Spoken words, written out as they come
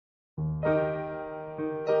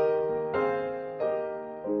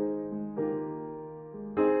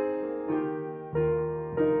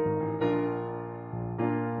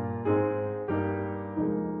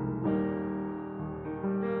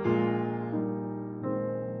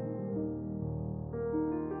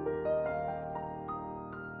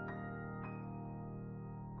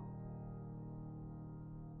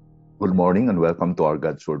Good morning and welcome to our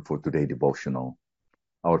God's Word for Today devotional.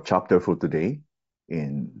 Our chapter for today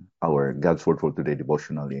in our God's Word for Today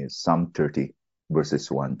devotional is Psalm 30, verses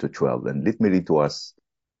 1 to 12. And let me read to us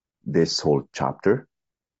this whole chapter,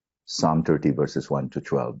 Psalm 30, verses 1 to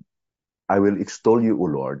 12. I will extol you, O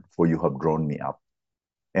Lord, for you have drawn me up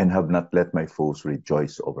and have not let my foes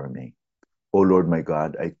rejoice over me. O Lord my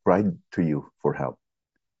God, I cried to you for help,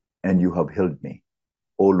 and you have healed me.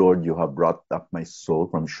 O Lord, you have brought up my soul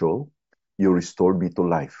from Sheol. You restored me to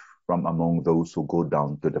life from among those who go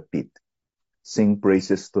down to the pit. Sing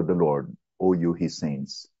praises to the Lord, O you his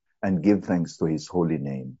saints, and give thanks to his holy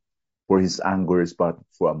name. For his anger is but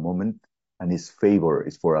for a moment, and his favor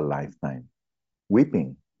is for a lifetime.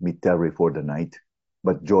 Weeping may tarry for the night,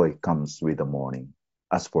 but joy comes with the morning.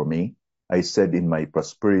 As for me, I said in my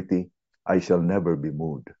prosperity, I shall never be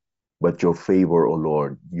moved. But your favor, O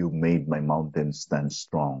Lord, you made my mountain stand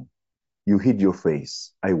strong. You hid your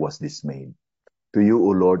face, I was dismayed. To you, O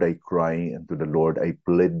Lord, I cry, and to the Lord I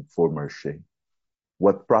plead for mercy.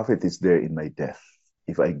 What profit is there in my death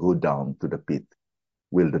if I go down to the pit?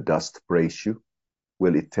 Will the dust praise you?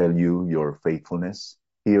 Will it tell you your faithfulness?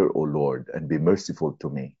 Hear, O Lord, and be merciful to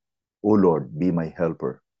me. O Lord, be my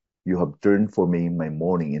helper. You have turned for me my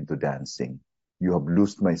mourning into dancing. You have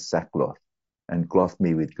loosed my sackcloth and clothed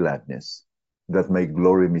me with gladness, that my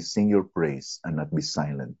glory may sing your praise and not be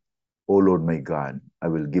silent. O Lord my God, I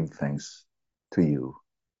will give thanks to you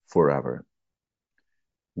forever.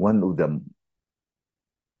 One of the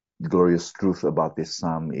glorious truths about this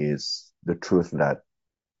psalm is the truth that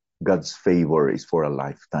God's favor is for a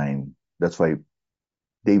lifetime. That's why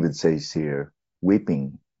David says here,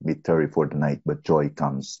 weeping may tarry for the night, but joy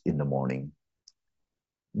comes in the morning.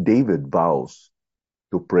 David vows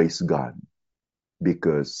to praise God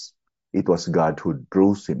because it was God who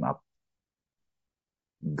drew him up.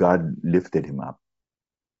 God lifted him up.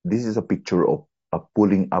 This is a picture of a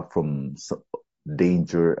pulling up from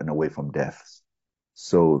danger and away from death.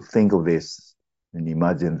 So think of this and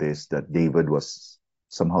imagine this, that David was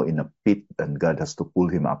somehow in a pit and God has to pull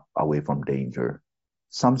him up away from danger.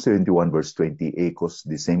 Psalm 71 verse 20 echoes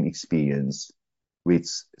the same experience, which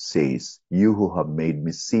says, you who have made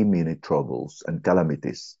me see many troubles and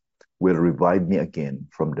calamities will revive me again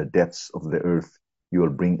from the depths of the earth. You will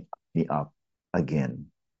bring me up again.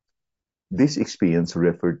 This experience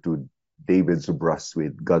referred to David's brush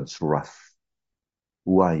with God's wrath.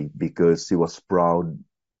 Why? Because he was proud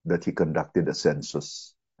that he conducted a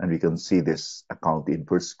census. And we can see this account in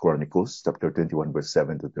 1 Chronicles chapter 21 verse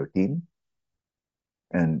 7 to 13.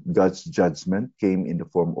 And God's judgment came in the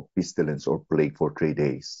form of pestilence or plague for 3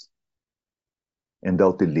 days.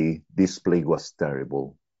 Undoubtedly, this plague was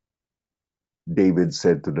terrible. David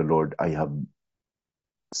said to the Lord, I have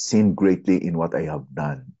sinned greatly in what I have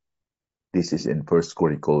done. This is in 1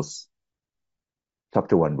 Chronicles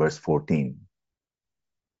chapter 1 verse 14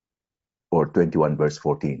 or 21 verse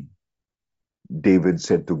 14. David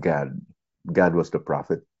said to God, God was the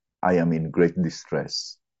prophet, I am in great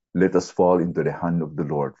distress. Let us fall into the hand of the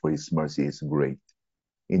Lord, for his mercy is great.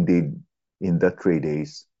 Indeed, in that 3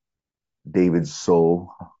 days, David saw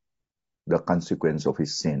the consequence of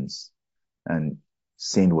his sins. And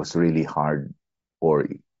sin was really hard, or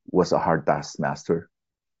was a hard taskmaster.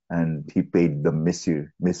 And he paid the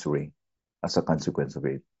misery as a consequence of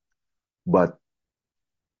it. But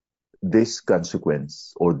this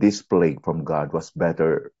consequence or this plague from God was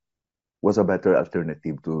a better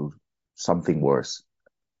alternative to something worse.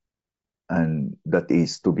 And that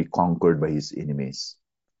is to be conquered by his enemies,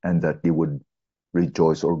 and that he would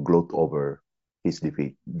rejoice or gloat over his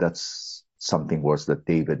defeat. That's something worse that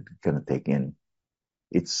David cannot take in.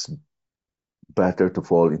 It's better to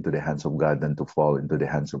fall into the hands of God than to fall into the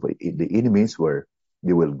hands of the enemies, where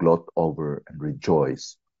they will gloat over and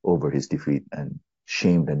rejoice over his defeat and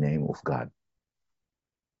shame the name of God.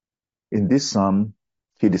 In this psalm,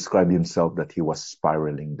 he described himself that he was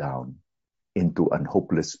spiraling down into an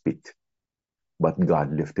hopeless pit, but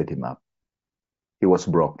God lifted him up. He was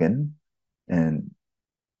broken, and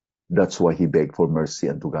that's why he begged for mercy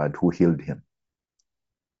unto God, who healed him.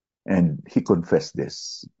 And he confessed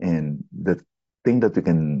this. And the thing that we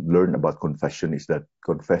can learn about confession is that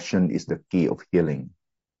confession is the key of healing.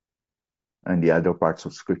 And the other parts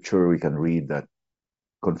of scripture, we can read that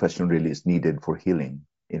confession really is needed for healing.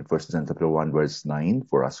 In 1 John chapter 1 verse 9,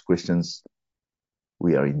 for us Christians,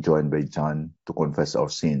 we are enjoined by John to confess our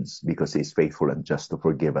sins, because he is faithful and just to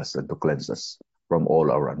forgive us and to cleanse us from all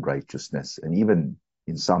our unrighteousness. And even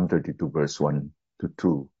in Psalm 32 verse 1 to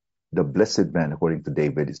 2, the blessed man, according to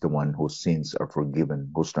David, is the one whose sins are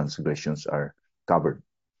forgiven, whose transgressions are covered.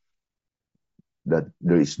 That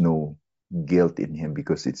there is no guilt in him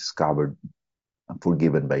because it's covered and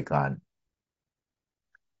forgiven by God.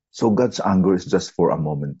 So God's anger is just for a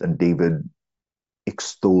moment, and David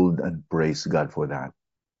extolled and praised God for that,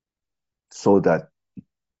 so that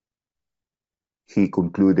he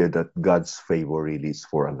concluded that God's favor really is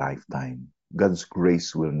for a lifetime. God's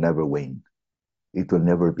grace will never wane. It will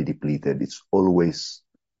never be depleted. It's always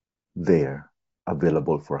there,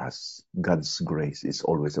 available for us. God's grace is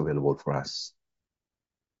always available for us.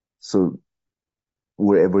 So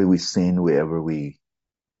wherever we sin, wherever we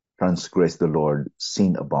transgress the Lord,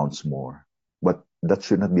 sin abounds more. But that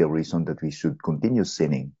should not be a reason that we should continue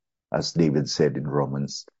sinning. As David said in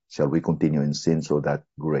Romans, shall we continue in sin so that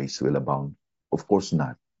grace will abound? Of course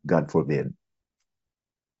not. God forbid.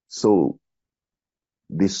 So,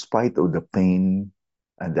 despite of the pain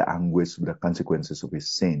and the anguish, the consequences of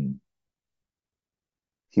his sin,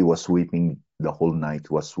 he was weeping the whole night,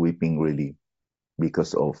 was weeping really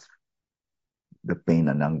because of the pain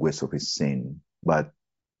and anguish of his sin. But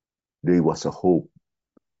there was a hope.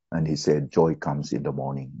 And he said, joy comes in the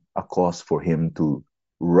morning, a cause for him to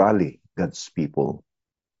rally God's people,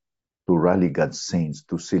 to rally God's saints,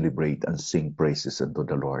 to celebrate and sing praises unto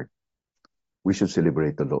the Lord. We should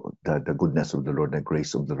celebrate the Lord, the goodness of the Lord, the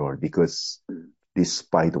grace of the Lord, because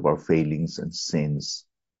despite of our failings and sins,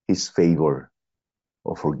 his favor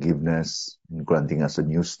of forgiveness and granting us a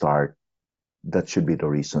new start, that should be the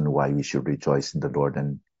reason why we should rejoice in the Lord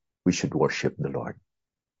and we should worship the Lord.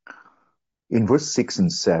 In verse 6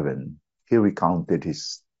 and 7, he recounted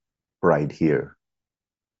his pride here.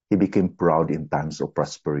 He became proud in times of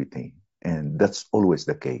prosperity. And that's always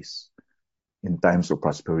the case. In times of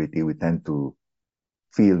prosperity, we tend to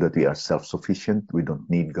feel that we are self-sufficient. We don't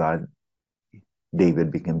need God.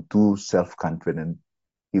 David became too self-confident.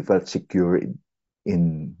 He felt secure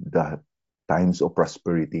in the times of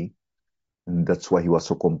prosperity. And that's why he was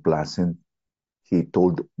so complacent. He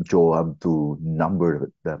told Joab to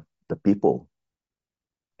number the people.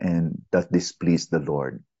 And that displeased the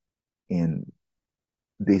Lord. And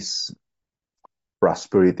this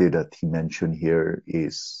prosperity that he mentioned here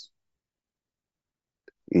is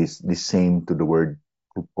the same to the word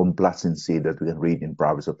complacency that we can read in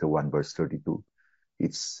Proverbs chapter 1, verse 32.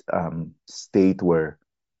 It's state where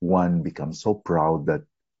one becomes so proud that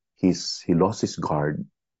he lost his guard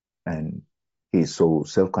and he's so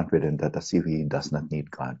self-confident that as if he does not need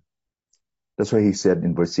God. That's why he said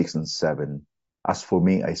in verse 6 and 7, as for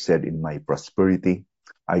me, I said in my prosperity,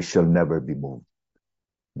 I shall never be moved.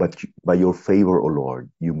 But by your favor, O Lord,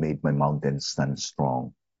 you made my mountain stand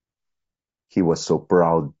strong. He was so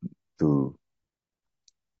proud to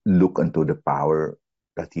look unto the power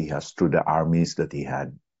that he has through the armies that he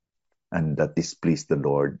had, and that displeased the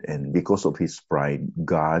Lord. And because of his pride,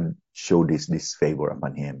 God showed his disfavor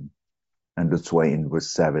upon him. And that's why in verse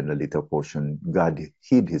 7, a little portion, God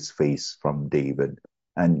hid his face from David,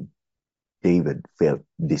 and David felt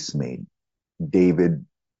dismayed. David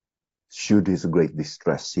showed his great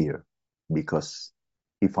distress here because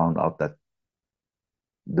he found out that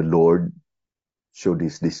the Lord showed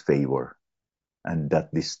his disfavor, and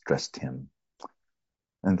that distressed him.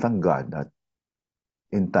 And thank God that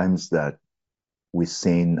in times that we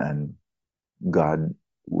sin and God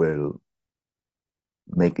will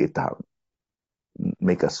make it out,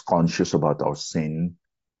 make us conscious about our sin.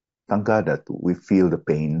 Thank God that we feel the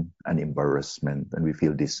pain and embarrassment and we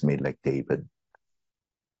feel dismayed like David.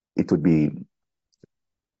 It would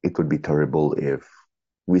be terrible if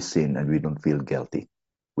we sin and we don't feel guilty.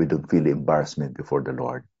 We don't feel embarrassment before the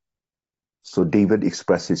Lord. So David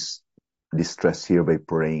expresses distress here by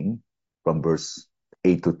praying from verse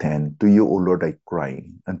 8 to 10. To you, O Lord, I cry,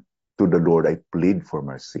 and to the Lord I plead for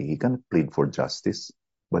mercy. He can't plead for justice,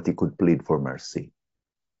 but he could plead for mercy.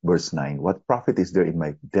 Verse 9, what profit is there in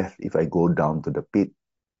my death if I go down to the pit?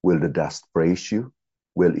 Will the dust praise you?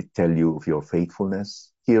 Will it tell you of your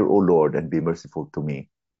faithfulness? Hear, O Lord, and be merciful to me.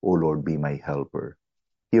 O Lord, be my helper.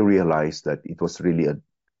 He realized that it was really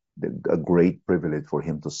a great privilege for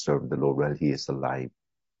him to serve the Lord while he is alive.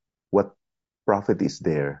 What profit is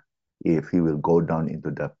there if he will go down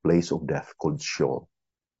into the place of death called Sheol?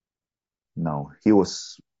 Now, he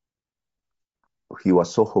was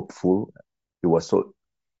so hopeful. He was so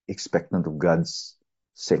expectant of God's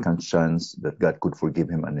second chance, that God could forgive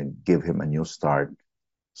him and give him a new start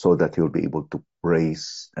so that he'll be able to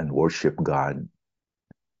praise and worship God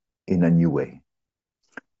in a new way.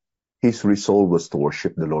 His resolve was to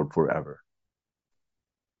worship the Lord forever.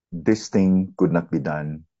 This thing could not be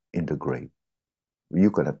done in the grave. You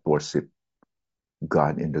cannot worship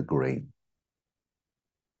God in the grave.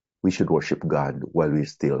 We should worship God while we're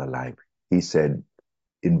still alive. He said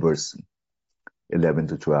in verse 11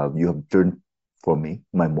 to 12. You have turned for me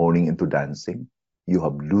my mourning into dancing. You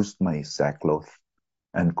have loosed my sackcloth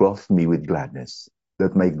and clothed me with gladness,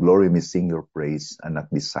 that my glory may sing your praise and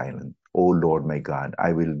not be silent. O Lord my God,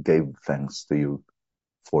 I will give thanks to you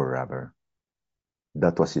forever.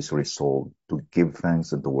 That was his resolve, to give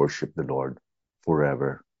thanks and to worship the Lord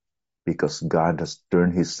forever, because God has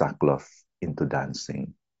turned his sackcloth into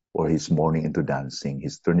dancing, or his mourning into dancing.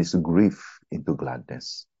 He's turned his grief into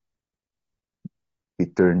gladness. He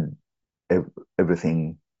turned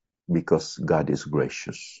everything because God is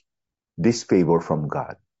gracious. This favor from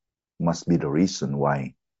God must be the reason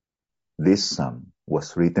why this psalm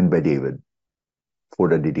was written by David for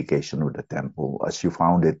the dedication of the temple. As you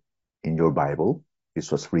found it in your Bible,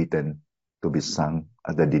 this was written to be sung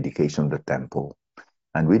at the dedication of the temple.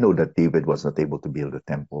 And we know that David was not able to build the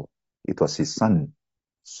temple. It was his son,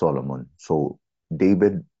 Solomon. So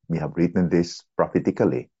David may have written this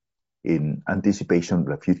prophetically in anticipation of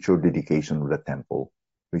the future dedication of the temple,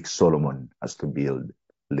 which Solomon has to build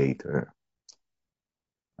later.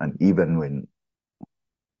 And even when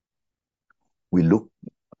we look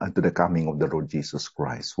unto the coming of the Lord Jesus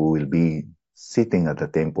Christ, who will be sitting at the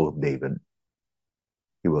temple of David,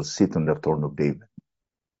 he will sit on the throne of David.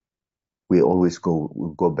 We always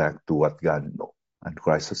go back to what God and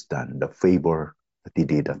Christ has done, the favor that he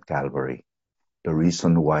did at Calvary, the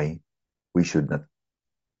reason why we should not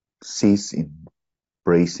cease in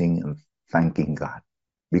praising and thanking God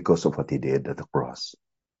because of what he did at the cross.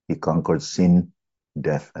 He conquered sin,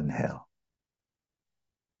 death, and hell.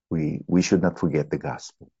 We should not forget the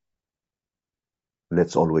gospel.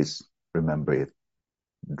 Let's always remember it.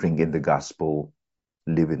 Drink in the gospel,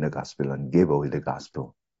 live in the gospel, and give away the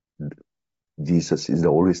gospel. Jesus is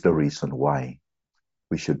always the reason why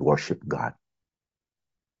we should worship God.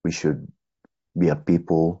 We should be a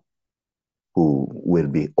people who will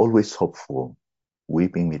be always hopeful.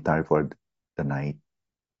 Weeping may tarry for the night.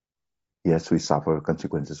 Yes, we suffer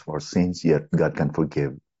consequences for our sins, yet God can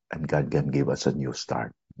forgive and God can give us a new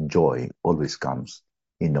start. Joy always comes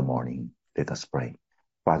in the morning. Let us pray.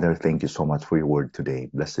 Father, thank you so much for your word today.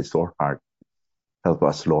 Bless this our heart. Help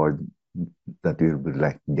us, Lord, that we will be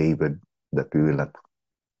like David, that we will not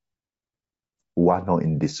wallow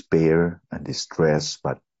in despair and distress,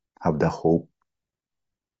 but have the hope.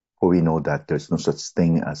 For we know that there's no such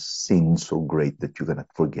thing as sin so great that you cannot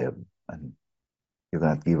forgive, and you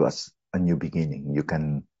cannot give us a new beginning. You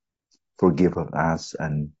can forgive us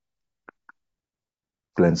and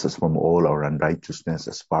cleanse us from all our unrighteousness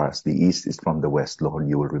as far as the east is from the west. Lord,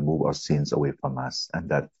 you will remove our sins away from us, and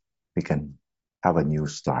that we can have a new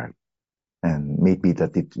start. And maybe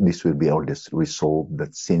that this will be our resolve,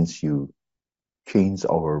 that since you change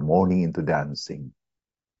our mourning into dancing,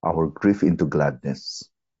 our grief into gladness,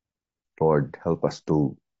 Lord, help us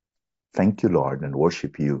to thank you, Lord, and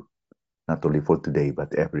worship you, not only for today,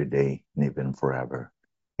 but every day and even forever.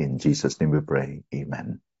 In Jesus' name we pray.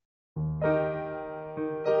 Amen.